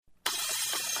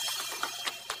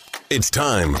It's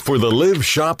time for the Live,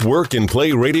 Shop, Work, and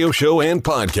Play radio show and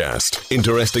podcast.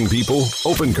 Interesting people,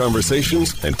 open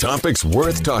conversations, and topics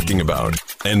worth talking about.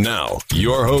 And now,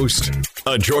 your host,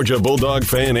 a Georgia Bulldog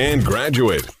fan and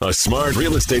graduate, a smart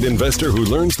real estate investor who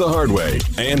learns the hard way,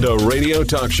 and a radio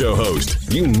talk show host.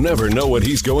 You never know what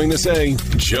he's going to say,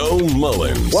 Joe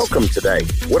Mullins. Welcome today.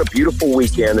 What a beautiful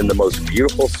weekend in the most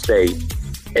beautiful state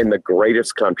in the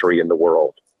greatest country in the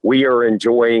world. We are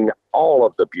enjoying all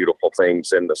of the beautiful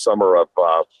things in the summer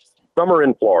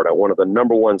in Florida, one of the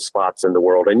number one spots in the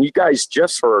world. And you guys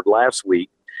just heard last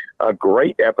week a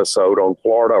great episode on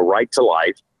Florida Right to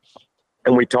Life.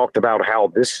 And we talked about how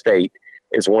this state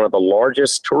is one of the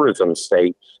largest tourism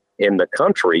states in the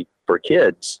country for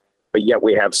kids, but yet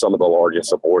we have some of the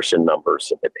largest abortion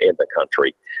numbers in the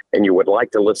country. And you would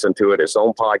like to listen to it as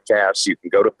own podcast, you can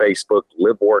go to Facebook,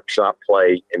 Live, Work, Shop,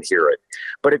 Play, and hear it.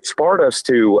 But it sparked us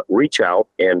to reach out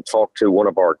and talk to one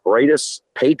of our greatest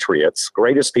patriots,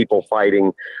 greatest people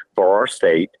fighting for our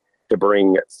state to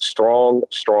bring strong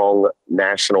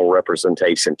national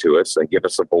representation to us and give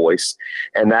us a voice.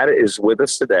 And that is with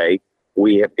us today.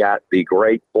 We have got the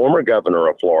great former governor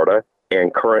of Florida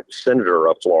and current senator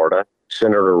of Florida,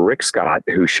 Senator Rick Scott,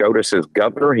 who showed us as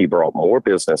governor. He brought more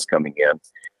business coming in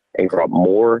and brought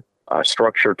more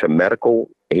structure to medical.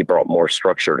 He brought more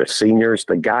structure to seniors.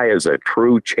 The guy is a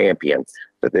true champion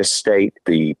for this state,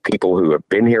 the people who have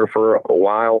been here for a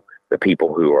while, the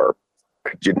people who are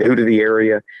new to the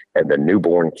area, and the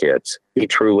newborn kids. He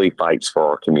truly fights for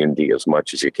our community as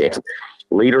much as you can.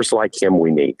 Leaders like him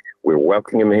we need. We're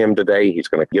welcoming him today. He's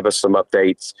going to give us some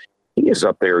updates. He is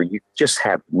up there. You just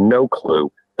have no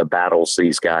clue the battles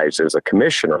these guys, as a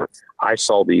commissioner, I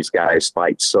saw these guys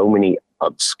fight so many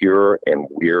obscure and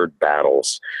weird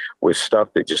battles with stuff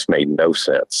that just made no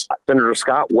sense. Senator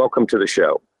Scott, welcome to the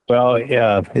show. Well,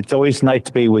 it's always nice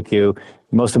to be with you.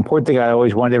 The most important thing I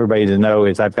always want everybody to know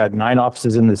is I've got 9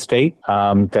 offices in the state,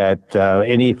 that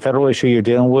any federal issue you're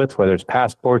dealing with, whether it's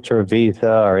passports or visa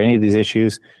or any of these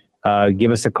issues,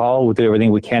 give us a call. We'll do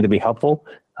everything we can to be helpful.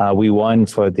 We won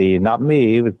for not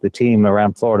me, but the team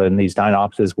around Florida in these 9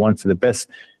 offices, won for the best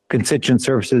constituent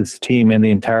services team in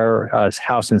the entire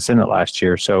House and Senate last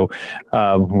year. So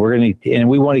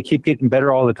we want to keep getting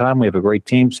better all the time. We have a great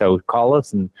team. So call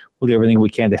us and we'll do everything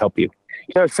we can to help you.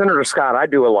 You know, Senator Scott, I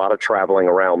do a lot of traveling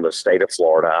around the state of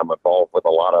Florida. I'm involved with a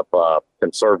lot of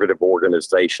conservative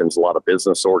organizations, a lot of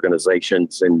business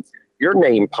organizations, and your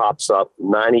name pops up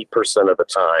 90% of the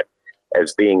time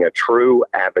as being a true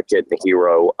advocate and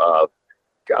hero of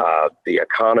the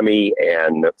economy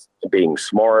and being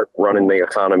smart, running the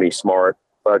economy smart,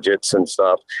 budgets and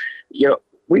stuff. You know,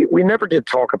 we never did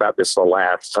talk about this the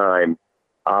last time,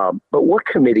 but what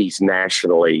committees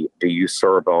nationally do you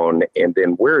serve on? And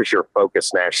then where is your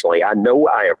focus nationally? I know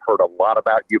I have heard a lot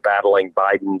about you battling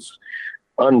Biden's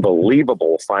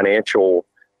unbelievable financial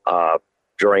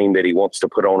drain that he wants to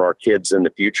put on our kids in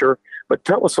the future. But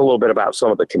tell us a little bit about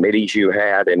some of the committees you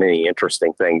had and any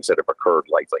interesting things that have occurred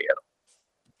lately.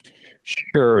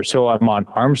 Sure. So I'm on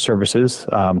armed services.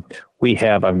 I'm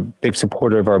a big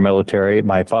supporter of our military.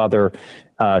 My father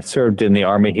served in the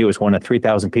Army. He was one of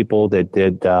 3,000 people that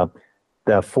did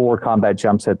the 4 combat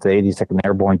jumps that the 82nd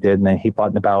Airborne did, and then he fought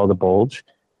in the Battle of the Bulge.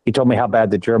 He told me how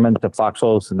bad the Germans, the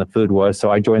foxholes, and the food was.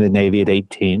 So I joined the Navy at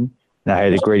 18, and I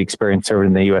had a great experience serving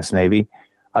in the U.S. Navy.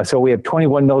 So we have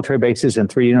 21 military bases and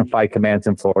 3 unified commands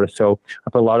in Florida. So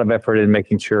I put a lot of effort in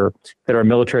making sure that our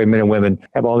military men and women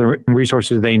have all the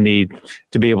resources they need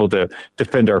to be able to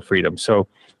defend our freedom. So,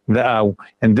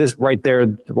 and this right there,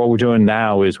 what we're doing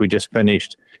now is we just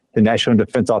finished the National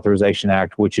Defense Authorization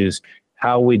Act, which is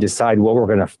how we decide what we're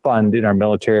going to fund in our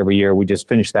military every year. We just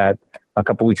finished that a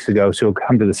couple of weeks ago. So it'll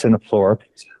come to the Senate floor.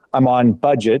 I'm on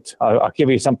budget. I'll give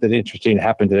you something interesting that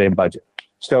happened today in budget.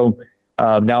 So,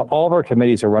 now, all of our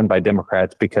committees are run by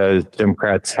Democrats because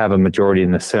Democrats have a majority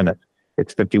in the Senate.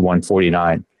 It's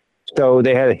 51-49. So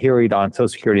they had a hearing on Social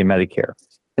Security and Medicare.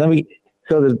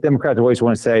 So the Democrats always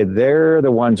want to say they're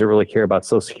the ones that really care about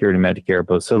Social Security and Medicare.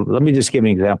 But so let me just give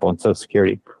you an example on Social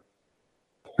Security.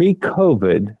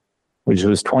 Pre-COVID, which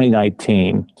was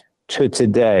 2019, to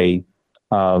today,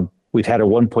 we've had a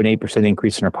 1.8%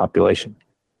 increase in our population.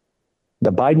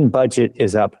 The Biden budget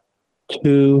is up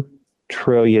 $2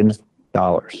 trillion.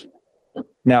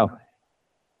 Now,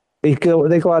 they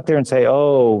go out there and say,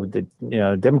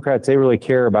 Democrats, they really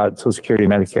care about Social Security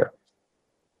and Medicare.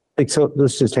 So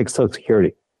let's just take Social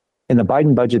Security. In the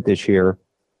Biden budget this year,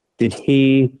 did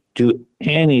he do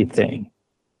anything?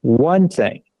 One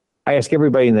thing. I asked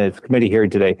everybody in the committee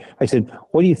hearing today, I said,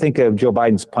 what do you think of Joe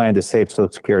Biden's plan to save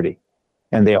Social Security?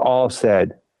 And they all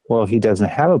said, well, he doesn't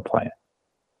have a plan.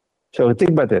 So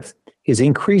think about this. is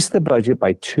increase the budget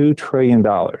by $2 trillion.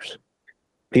 If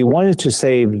he wanted to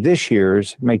save this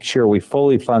year's, make sure we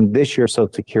fully fund this year's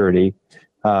Social Security,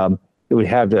 it would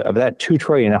have of that $2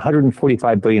 trillion,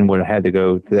 $145 billion would have had to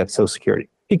go to that Social Security.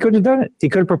 He could have done it. He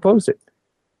could have proposed it.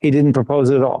 He didn't propose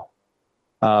it at all.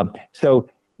 So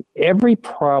every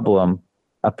problem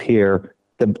up here,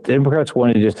 the Democrats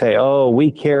wanted to say, oh,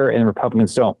 we care and the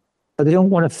Republicans don't. But they don't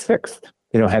want it fixed.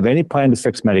 They don't have any plan to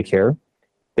fix Medicare.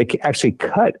 They actually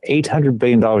cut $800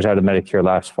 billion out of Medicare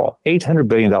last fall. $800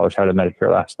 billion out of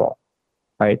Medicare last fall,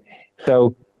 right?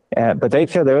 So, but they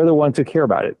said they're the ones who care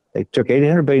about it. They took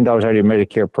 $800 billion out of your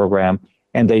Medicare program,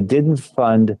 and they didn't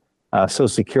fund Social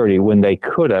Security when they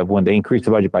could have, when they increased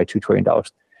the budget by $2 trillion.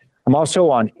 I'm also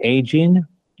on aging,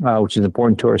 which is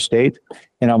important to our state,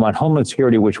 and I'm on Homeland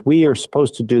Security, which we are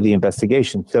supposed to do the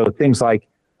investigation. So things like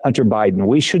Hunter Biden,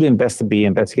 we should be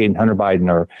investigating Hunter Biden,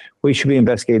 or we should be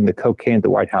investigating the cocaine at the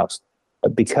White House.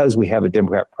 But because we have a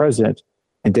Democrat president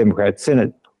and Democrat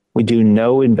Senate, we do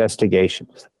no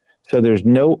investigations. So there's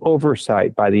no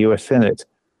oversight by the U.S. Senate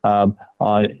on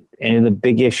any of the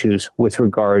big issues with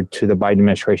regard to the Biden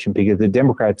administration, because the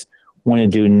Democrats want to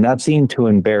do nothing to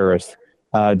embarrass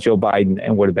Joe Biden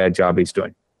and what a bad job he's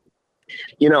doing.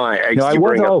 Joe,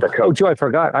 I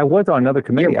forgot. I was on another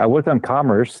committee. I was on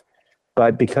Commerce,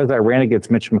 but because I ran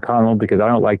against Mitch McConnell, because I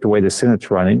don't like the way the Senate's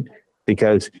running,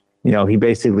 because, he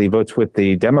basically votes with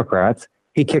the Democrats,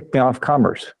 he kicked me off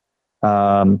Commerce.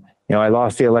 I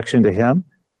lost the election to him.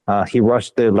 He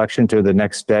rushed the election to the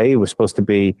next day. It was supposed to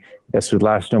be, this was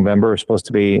last November, it was supposed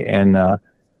to be in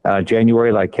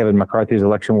January, like Kevin McCarthy's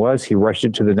election was. He rushed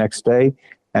it to the next day.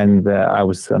 And I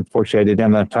was, unfortunately, I didn't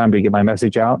have enough time to get my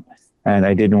message out, and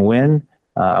I didn't win.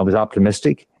 I was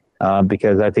optimistic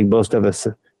because I think most of us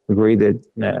agree that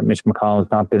Mitch McConnell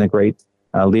has not been a great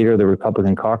leader of the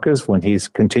Republican caucus when he's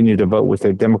continued to vote with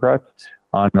the Democrats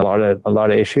on a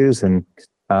lot of issues. And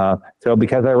so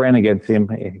because I ran against him,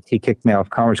 he kicked me off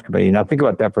Commerce Committee. Now think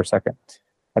about that for a second.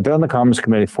 I've been on the Commerce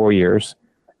Committee 4 years.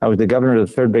 I was the governor of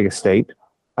the third biggest state.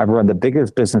 I've run the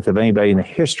biggest business of anybody in the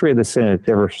history of the Senate that's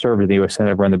ever served in the U.S.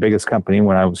 Senate. I've run the biggest company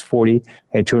when I was 40,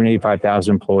 had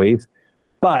 285,000 employees.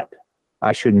 But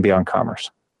I shouldn't be on Commerce.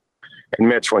 And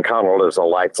Mitch McConnell is a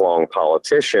lifelong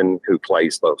politician who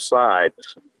plays both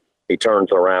sides. He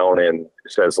turns around and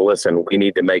says, listen, we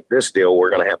need to make this deal. We're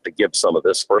going to have to give some of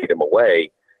this freedom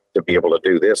away to be able to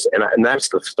do this. And that's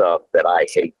the stuff that I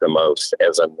hate the most,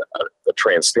 as the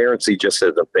transparency just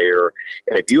isn't there.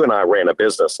 And if you and I ran a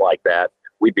business like that,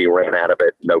 we'd be ran out of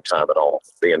it in no time at all.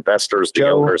 The investors, the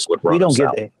owners would run us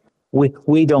out.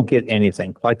 We don't get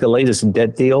anything. Like the latest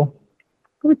debt deal,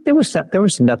 there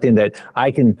was nothing that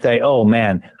I can say, oh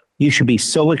man, you should be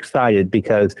so excited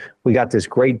because we got this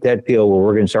great debt deal where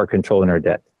we're going to start controlling our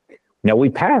debt. Now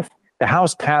the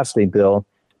House passed a bill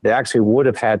that actually would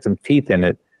have had some teeth in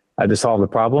it to solve the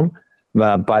problem.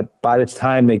 But by the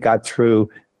time they got through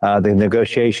the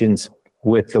negotiations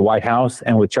with the White House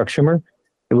and with Chuck Schumer,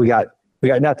 we got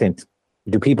nothing.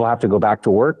 Do people have to go back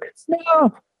to work?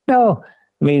 No.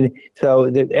 I mean, so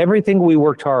everything we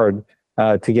worked hard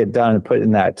to get done and put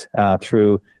in that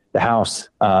through the House,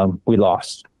 we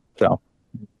lost. So,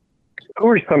 who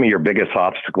are some of your biggest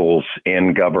obstacles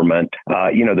in government?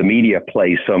 The media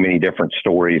plays so many different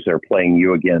stories. They're playing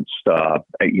you against,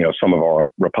 some of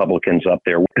our Republicans up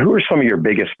there. Who are some of your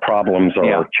biggest problems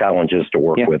or challenges to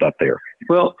work with up there?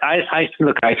 Well, I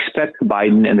expect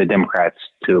Biden and the Democrats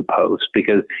to oppose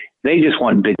because they just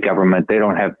want big government. They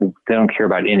don't care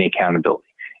about any accountability.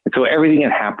 And so everything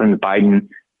that happens, Biden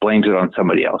blames it on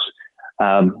somebody else.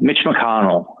 Mitch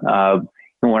McConnell,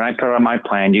 when I put on my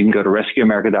plan, you can go to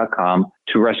rescueamerica.com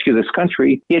to rescue this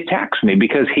country. He attacks me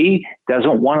because he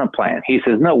doesn't want a plan. He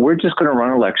says, no, we're just going to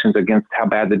run elections against how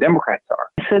bad the Democrats are.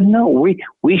 I said, no,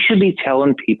 we should be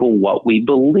telling people what we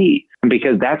believe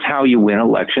because that's how you win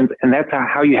elections. And that's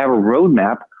how you have a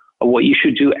roadmap of what you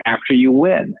should do after you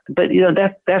win. But,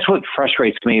 that's what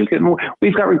frustrates me.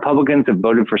 We've got Republicans that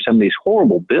voted for some of these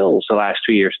horrible bills the last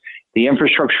 2 years. The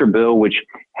infrastructure bill, which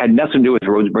had nothing to do with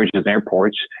roads, bridges, and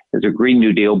airports, is a Green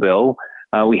New Deal bill.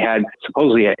 We had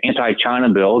supposedly an anti-China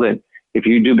bill that if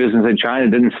you do business in China,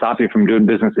 it didn't stop you from doing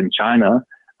business in China.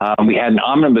 We had an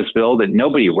omnibus bill that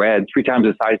nobody read, 3 times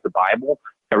the size of the Bible.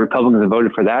 The Republicans have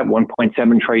voted for that,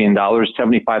 $1.7 trillion,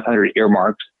 7,500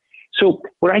 earmarks. So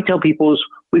what I tell people is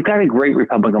we've got a great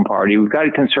Republican Party. We've got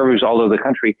conservatives all over the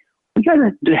country. We got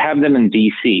to have them in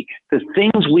D.C. The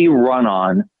things we run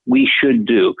on, we should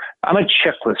do. I'm a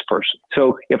checklist person.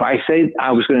 So if I say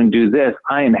I was going to do this,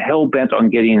 I am hell bent on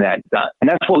getting that done. And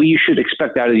that's what you should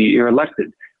expect out of you're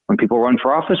elected. When people run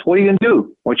for office, what are you going to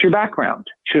do? What's your background?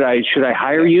 Should I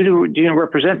hire you to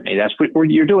represent me? That's what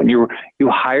you're doing. You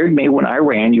hired me when I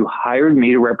ran. You hired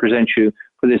me to represent you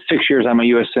for the 6 years I'm a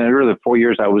U.S. Senator, the 4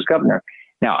 years I was governor.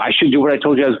 Now, I should do what I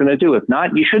told you I was going to do. If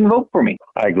not, you shouldn't vote for me.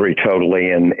 I agree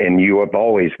totally. And you have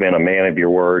always been a man of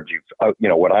your word.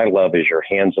 What I love is your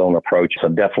hands-on approach. So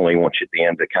definitely want you at the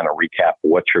end to kind of recap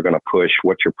what you're going to push,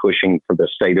 what you're pushing for the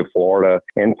state of Florida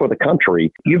and for the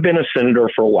country. You've been a senator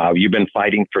for a while. You've been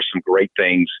fighting for some great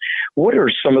things. What are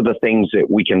some of the things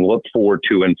that we can look forward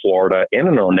to in Florida and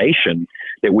in our nation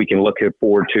that we can look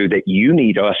forward to that you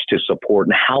need us to support,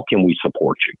 and how can we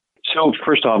support you? So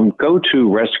first off, go to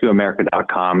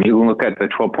rescueamerica.com. You can look at the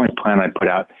 12-point plan I put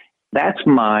out. That's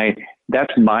my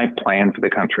plan for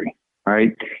the country. All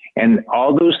right. And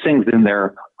all those things in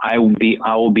there, I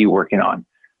will be working on.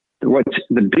 What's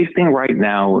the big thing right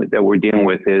now that we're dealing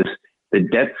with is the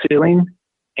debt ceiling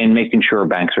and making sure our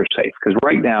banks are safe. Because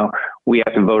right now we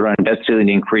have to vote on a debt ceiling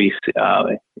increase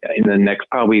in the next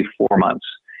probably 4 months.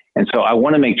 And so I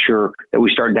want to make sure that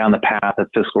we start down the path of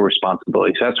fiscal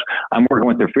responsibility. So I'm working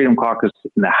with the Freedom Caucus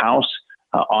in the House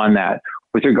on that.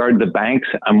 With regard to the banks,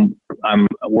 I'm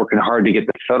working hard to get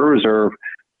the Federal Reserve,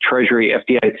 Treasury,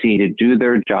 FDIC to do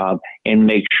their job and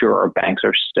make sure our banks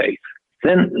are safe.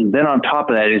 Then on top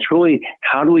of that, it's really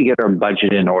how do we get our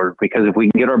budget in order? Because if we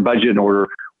can get our budget in order,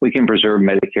 we can preserve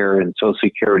Medicare and Social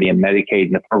Security and Medicaid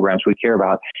and the programs we care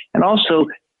about, and also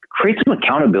create some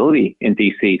accountability in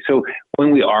DC. So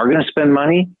when we are going to spend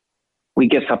money, we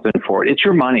get something for it. It's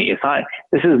your money.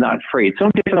 This is not free. It's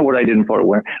so different than what I did in Florida.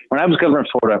 When I was governor of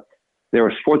Florida, there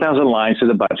was 4,000 lines to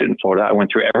the budget in Florida. I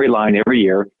went through every line every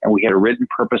year, and we had a written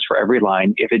purpose for every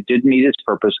line. If it didn't meet its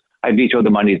purpose, I vetoed the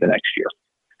money the next year.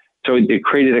 So it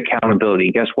created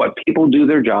accountability. Guess what? People do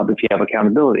their job if you have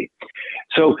accountability.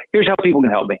 So here's how people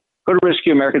can help me. Go to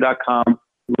rescueamerica.com,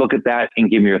 look at that,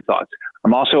 and give me your thoughts.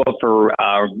 I'm also up for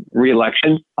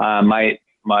re-election. My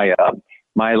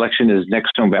election is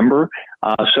next November.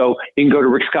 So you can go to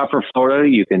Rick Scott for Florida.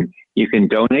 You can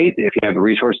donate if you have the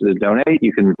resources to donate.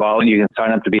 You can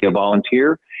sign up to be a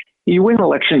volunteer. You win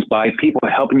elections by people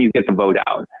helping you get the vote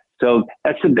out. So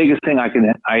that's the biggest thing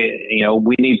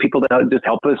we need people to just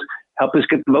help us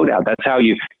get the vote out. That's how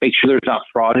you make sure there's not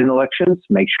fraud in elections.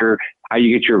 Make sure how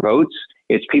you get your votes.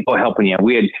 It's people helping you.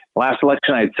 We had last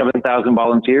election, I had 7,000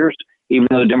 volunteers. Even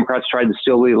though the Democrats tried to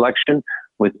steal the election,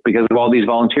 because of all these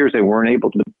volunteers, they weren't able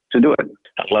to do it.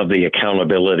 I love the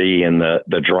accountability and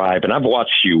the drive. And I've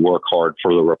watched you work hard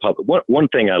for the Republic. One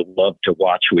thing I love to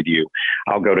watch with you,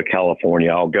 I'll go to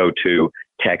California, I'll go to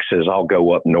Texas, I'll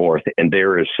go up north, and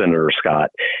there is Senator Scott.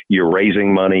 You're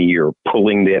raising money, you're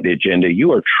pulling that agenda.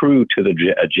 You are true to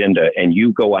the agenda, and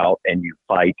you go out and you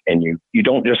fight, and you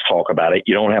don't just talk about it.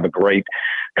 You don't have a great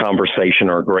conversation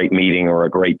or a great meeting or a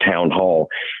great town hall.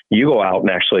 You go out and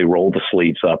actually roll the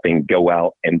sleeves up and go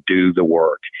out and do the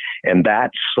work. And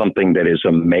that's something that is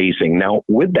amazing. Now,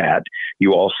 with that,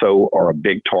 you also are a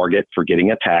big target for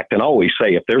getting attacked. And I always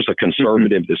say, if there's a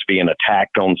conservative that's being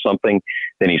attacked on something,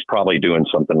 then he's probably doing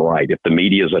something right. If the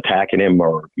media is attacking him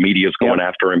or media is going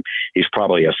after him, he's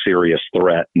probably a serious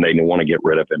threat and they want to get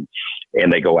rid of him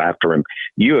and they go after him.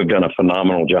 You have done a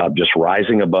phenomenal job just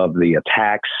rising above the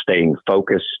attacks, staying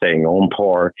focused, staying on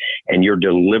par, and you're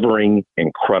delivering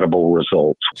incredible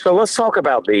results. So let's talk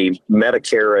about the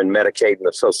Medicare and Medicaid and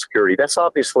the Social Security. That's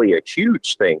obviously a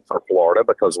huge thing for Florida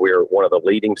because we're one of the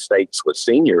leading states with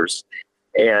seniors.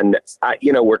 And,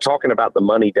 we're talking about the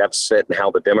money deficit and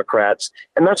how the Democrats,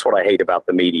 and that's what I hate about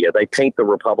the media. They paint the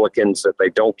Republicans that they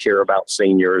don't care about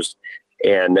seniors.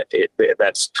 And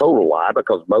that's total lie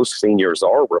because most seniors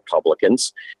are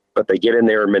Republicans, but they get in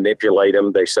there and manipulate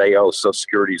them. They say, oh, Social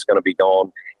Security is going to be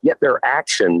gone. Yet their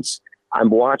actions, I'm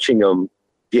watching them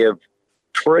give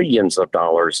trillions of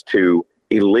dollars to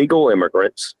illegal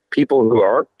immigrants, people who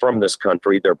aren't from this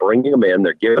country. They're bringing them in,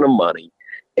 they're giving them money,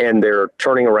 and they're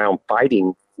turning around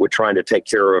fighting with trying to take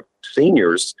care of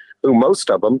seniors who most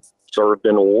of them served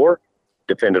in a war,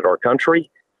 defended our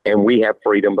country, and we have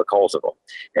freedom because of them.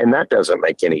 And that doesn't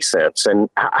make any sense. And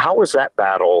how is that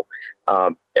battle?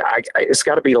 It's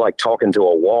got to be like talking to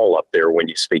a wall up there when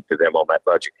you speak to them on that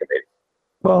budget committee.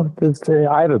 Well,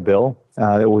 I have a bill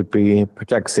that would be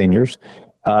protect seniors.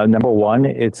 Number one,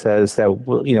 it says that,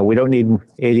 we don't need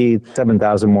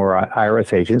 87,000 more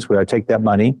IRS agents. We ought to take that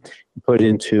money and put it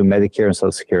into Medicare and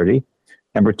Social Security.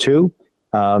 Number two,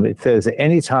 it says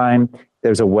anytime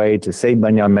there's a way to save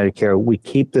money on Medicare, we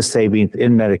keep the savings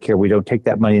in Medicare. We don't take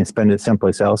that money and spend it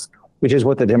someplace else, which is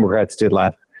what the Democrats did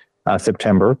last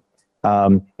September.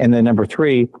 And then number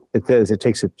three, it says it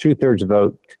takes a 2/3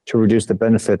 vote to reduce the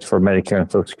benefits for Medicare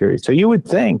and Social Security. So you would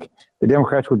think the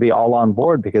Democrats would be all on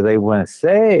board because they want to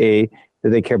say that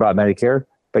they care about Medicare.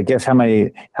 But guess how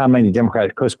many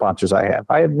Democratic co-sponsors I have?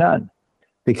 I have none,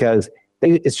 because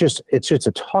it's just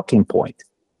a talking point.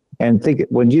 And think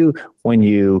when you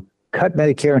cut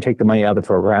Medicare and take the money out of the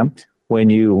program, when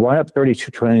you run up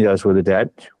 $32 trillion worth of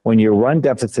debt, when you run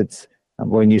deficits,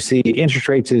 when you see interest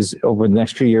rates is over the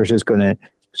next few years is going to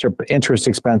interest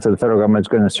expense of the federal government is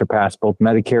going to surpass both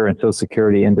Medicare and Social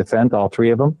Security and defense, all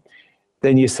three of them,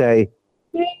 then you say,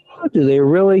 do they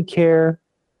really care?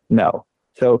 No.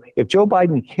 So if Joe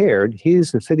Biden cared,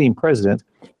 he's the sitting president,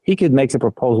 he could make a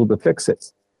proposal to fix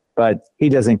it. But he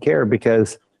doesn't care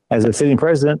because as a sitting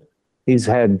president, he's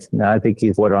had, I think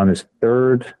he's on his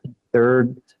third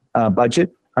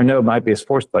budget. Or no, it might be his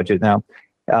fourth budget now.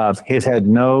 He's had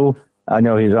no, I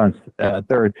know he's on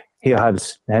third. He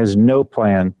has no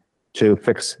plan to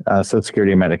fix Social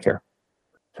Security and Medicare.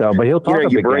 So, but he'll talk about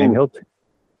it.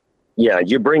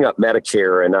 You bring up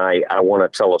Medicare, and I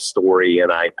want to tell a story,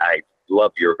 and I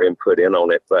love your input in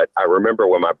on it. But I remember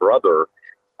when my brother,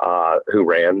 who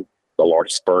ran the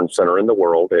largest burn center in the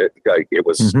world, it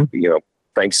was,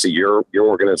 thanks to your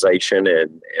organization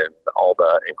and all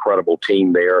the incredible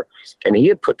team there. And he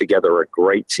had put together a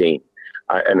great team,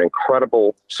 an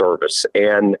incredible service.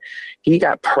 And he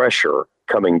got pressure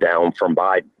coming down from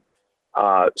Biden,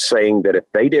 saying that if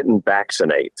they didn't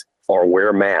vaccinate or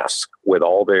wear masks with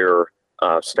all their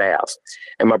staff.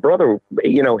 And my brother,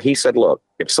 he said, look,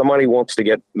 if somebody wants to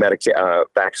get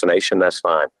vaccination, that's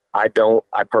fine. I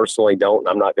personally don't. And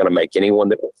I'm not going to make anyone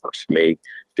that works for me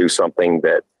do something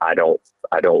that I don't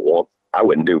want. I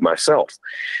wouldn't do myself.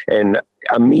 And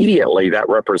immediately that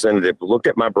representative looked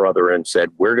at my brother and said,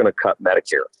 we're going to cut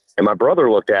Medicare. And my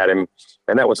brother looked at him,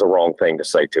 and that was the wrong thing to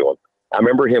say to him. I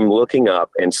remember him looking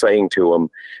up and saying to him,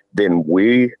 then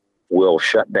we will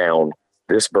shut down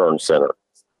this burn center,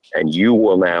 and you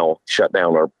will now shut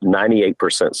down our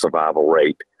 98% survival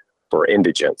rate for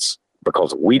indigents,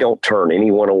 because we don't turn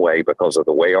anyone away because of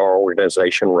the way our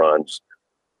organization runs.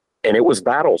 And it was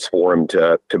battles for him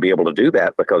to be able to do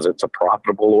that because it's a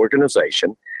profitable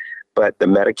organization, but the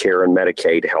Medicare and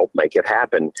Medicaid helped make it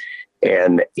happen.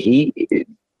 And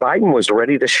Biden was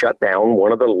ready to shut down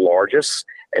one of the largest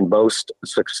and most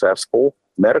successful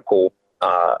medical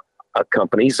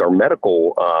companies or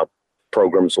medical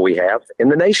programs we have in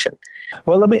the nation.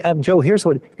 Well, let me, Joe, here's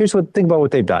what think about what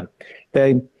they've done.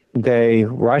 They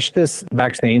rushed this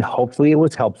vaccine. Hopefully it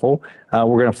was helpful.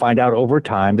 We're going to find out over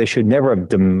time. They should never have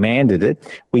demanded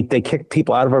it. They kicked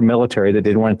people out of our military that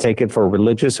didn't want to take it for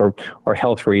religious or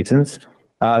health reasons.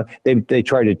 They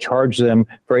tried to charge them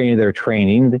for any of their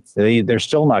training. They're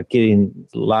still not getting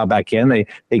allowed back in.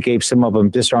 They gave some of them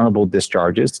dishonorable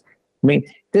discharges. I mean,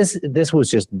 this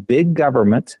was just big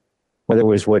government, whether it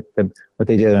was what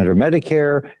they did under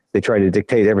Medicare, they tried to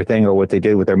dictate everything, or what they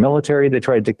did with their military, they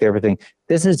tried to dictate everything.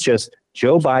 This is just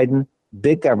Joe Biden,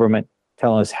 big government,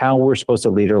 telling us how we're supposed to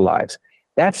lead our lives.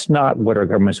 That's not what our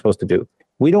government is supposed to do.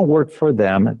 We don't work for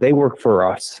them. They work for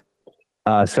us.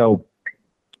 So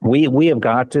we have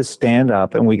got to stand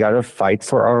up, and we got to fight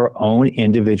for our own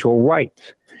individual rights.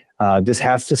 This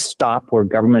has to stop where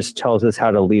governments tells us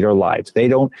how to lead our lives.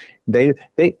 They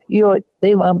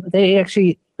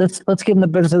actually, let's give them the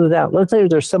benefit of the doubt. Let's say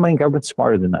there's somebody in government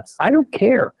smarter than us. I don't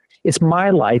care. It's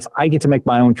my life. I get to make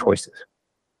my own choices.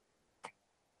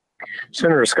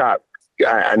 Senator Scott,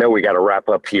 I know we got to wrap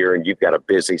up here, and you've got a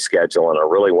busy schedule, and I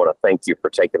really want to thank you for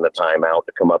taking the time out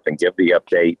to come up and give the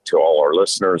update to all our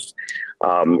listeners.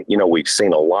 We've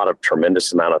seen a lot of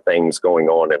tremendous amount of things going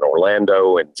on in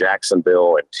Orlando and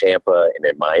Jacksonville and Tampa and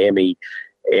in Miami.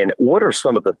 And what are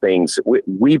some of the things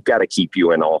we've got to keep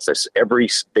you in office? Every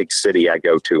big city I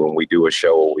go to and we do a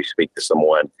show or we speak to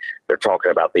someone, they're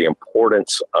talking about the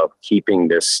importance of keeping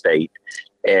this state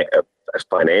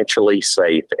financially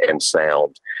safe and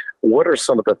sound. What are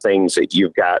some of the things that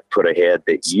you've got put ahead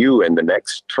that you in the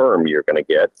next term you're going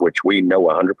to get, which we know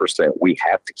 100% we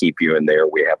have to keep you in there.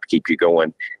 We have to keep you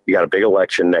going. You got a big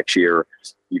election next year.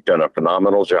 You've done a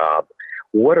phenomenal job.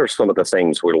 What are some of the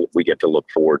things we get to look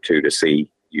forward to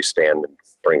see you stand and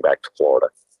bring back to Florida?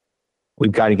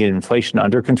 We've got to get inflation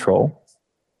under control.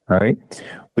 All right.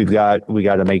 We got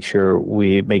to make sure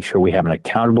we have an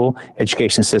accountable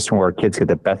education system where our kids get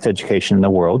the best education in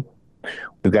the world.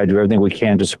 We've got to do everything we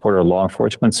can to support our law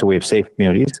enforcement so we have safe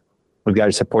communities. We've got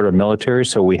to support our military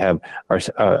so we have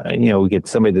we get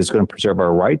somebody that's going to preserve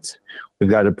our rights. We've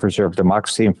got to preserve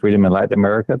democracy and freedom in Latin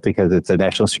America because it's a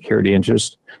national security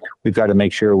interest. We've got to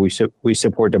make sure we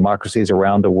support democracies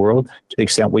around the world to the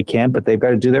extent we can, but they've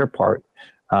got to do their part.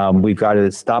 We've got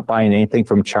to stop buying anything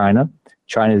from China.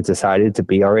 China has decided to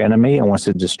be our enemy and wants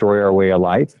to destroy our way of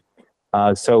life.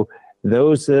 So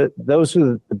those are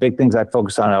the big things I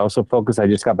focus on. I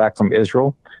just got back from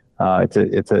Israel.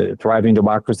 It's a thriving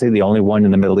democracy, the only one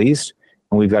in the Middle East,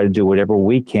 and we've got to do whatever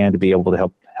we can to be able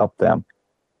to help them.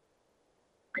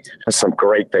 There's some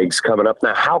great things coming up.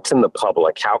 Now, how can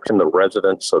the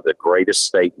residents of the greatest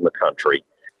state in the country,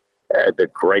 the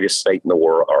greatest state in the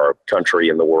world, or country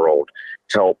in the world,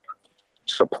 help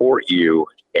support you,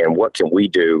 and what can we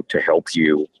do to help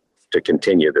you to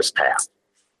continue this path?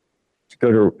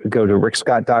 Go to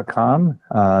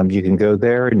rickscott.com. You can go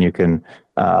there and you can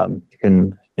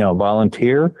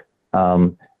volunteer,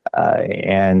 and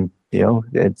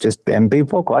and be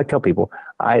vocal. I tell people,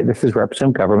 this is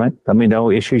representative government. Let me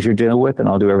know issues you're dealing with, and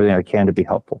I'll do everything I can to be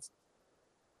helpful.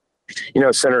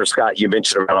 Senator Scott, you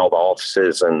mentioned about all the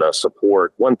offices and the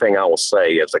support. One thing I will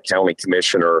say, as a county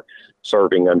commissioner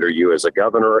serving under you as a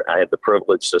governor, I had the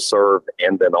privilege to serve,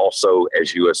 and then also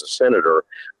as you as a senator,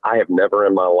 I have never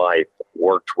in my life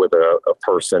worked with a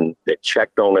person that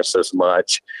checked on us as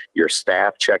much. Your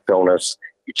staff checked on us.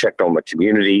 You checked on the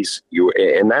communities.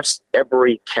 And that's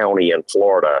every county in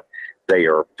Florida. They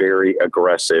are very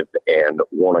aggressive and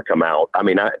want to come out. I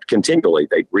mean, continually,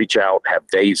 they reach out, have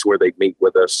days where they meet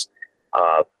with us,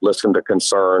 listen to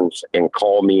concerns, and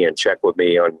call me and check with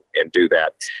me and do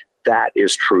that. That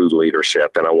is true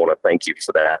leadership, and I want to thank you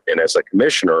for that. And as a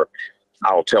commissioner,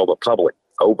 I'll tell the public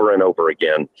over and over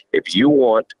again, if you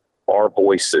want our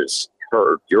voices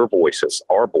heard, your voices,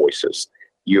 our voices,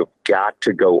 you've got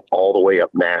to go all the way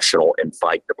up national and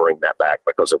fight to bring that back.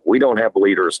 Because if we don't have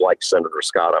leaders like Senator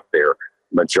Scott up there,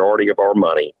 majority of our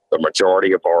money, the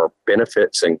majority of our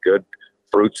benefits and good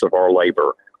fruits of our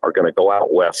labor are going to go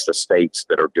out west to states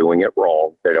that are doing it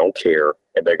wrong. They don't care,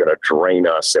 and they're going to drain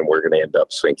us, and we're going to end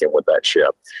up sinking with that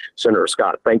ship. Senator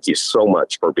Scott, thank you so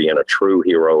much for being a true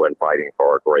hero and fighting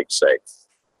for our great state.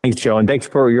 Thanks, Joe, and thanks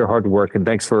for your hard work, and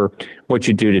thanks for what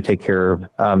you do to take care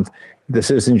of the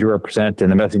citizens you represent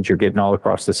and the message you're getting all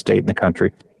across the state and the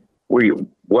country. We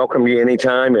welcome you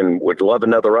anytime, and would love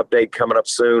another update coming up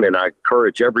soon. And I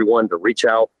encourage everyone to reach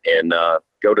out and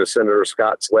go to Senator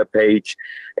Scott's webpage.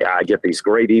 I get these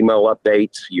great email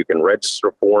updates. You can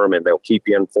register for them, and they'll keep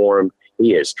you informed.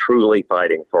 He is truly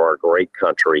fighting for our great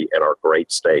country and our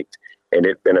great state, and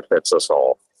it benefits us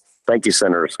all. Thank you,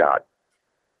 Senator Scott.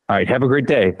 All right. Have a great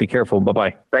day. Be careful.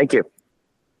 Bye-bye. Thank you.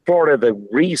 Florida, the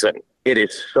reason it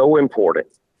is so important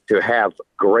to have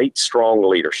great, strong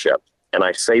leadership, and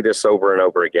I say this over and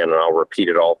over again, and I'll repeat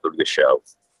it all through the show,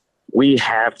 we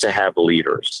have to have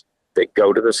leaders that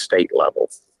go to the state level,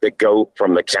 that go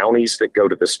from the counties that go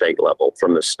to the state level,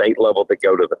 from the state level that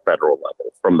go to the federal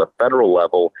level, from the federal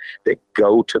level that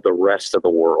go to the rest of the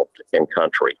world and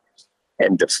country,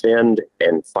 and defend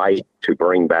and fight to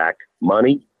bring back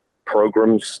money,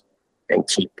 programs, and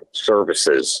keep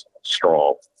services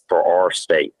strong for our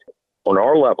state. On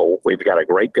our level, we've got a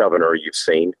great governor you've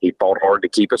seen. He fought hard to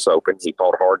keep us open. He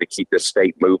fought hard to keep this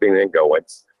state moving and going.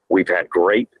 We've had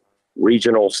great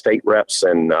regional state reps,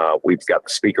 and we've got the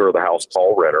Speaker of the House,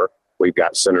 Paul Renner. We've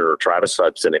got Senator Travis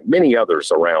Hudson and many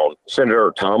others around,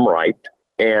 Senator Tom Wright,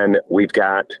 and we've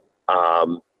got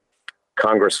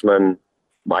Congressman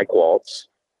Mike Waltz.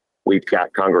 We've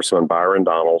got Congressman Byron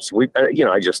Donalds.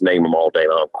 I just name them all day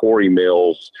long. Corey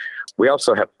Mills. We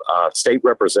also have State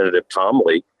Representative Tom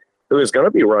Lee, who is going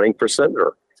to be running for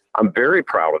senator. I'm very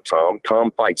proud of Tom.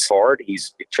 Tom fights hard. He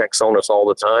checks on us all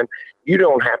the time. You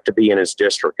don't have to be in his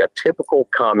district. A typical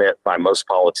comment by most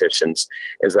politicians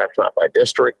is, that's not my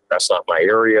district. That's not my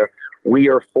area. We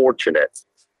are fortunate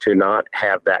to not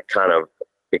have that kind of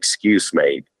excuse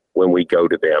made when we go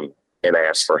to them and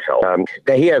ask for help.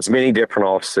 He has many different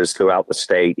offices throughout the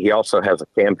state. He also has a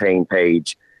campaign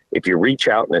page. If you reach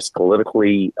out and it's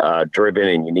politically driven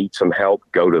and you need some help,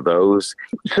 go to those.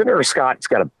 Senator Scott's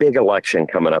got a big election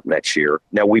coming up next year.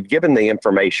 Now, we've given the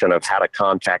information of how to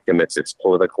contact him if it's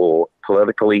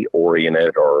politically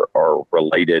oriented or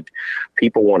related.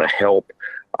 People want to help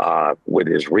with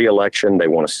his reelection. They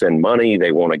want to send money.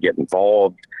 They want to get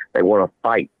involved. They want to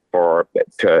fight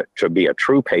to be a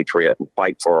true patriot and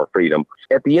fight for our freedom.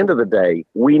 At the end of the day,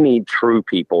 we need true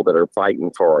people that are fighting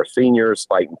for our seniors,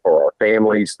 fighting for our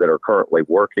families that are currently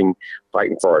working,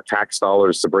 fighting for our tax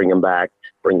dollars to bring them back,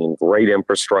 bringing great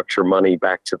infrastructure money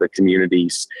back to the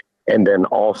communities, and then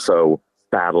also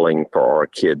battling for our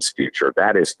kids' future.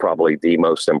 That is probably the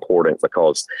most important,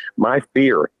 because my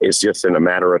fear is just in a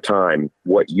matter of time,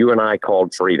 what you and I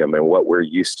called freedom and what we're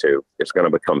used to is going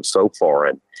to become so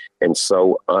foreign and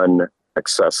so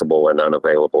inaccessible and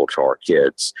unavailable to our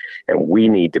kids. And we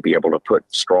need to be able to put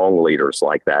strong leaders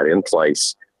like that in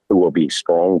place who will be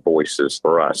strong voices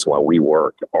for us while we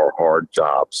work our hard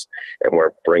jobs and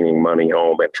we're bringing money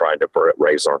home and trying to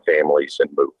raise our families and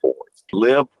move forward.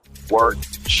 Live, work,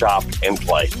 shop, and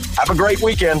play. Have a great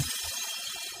weekend.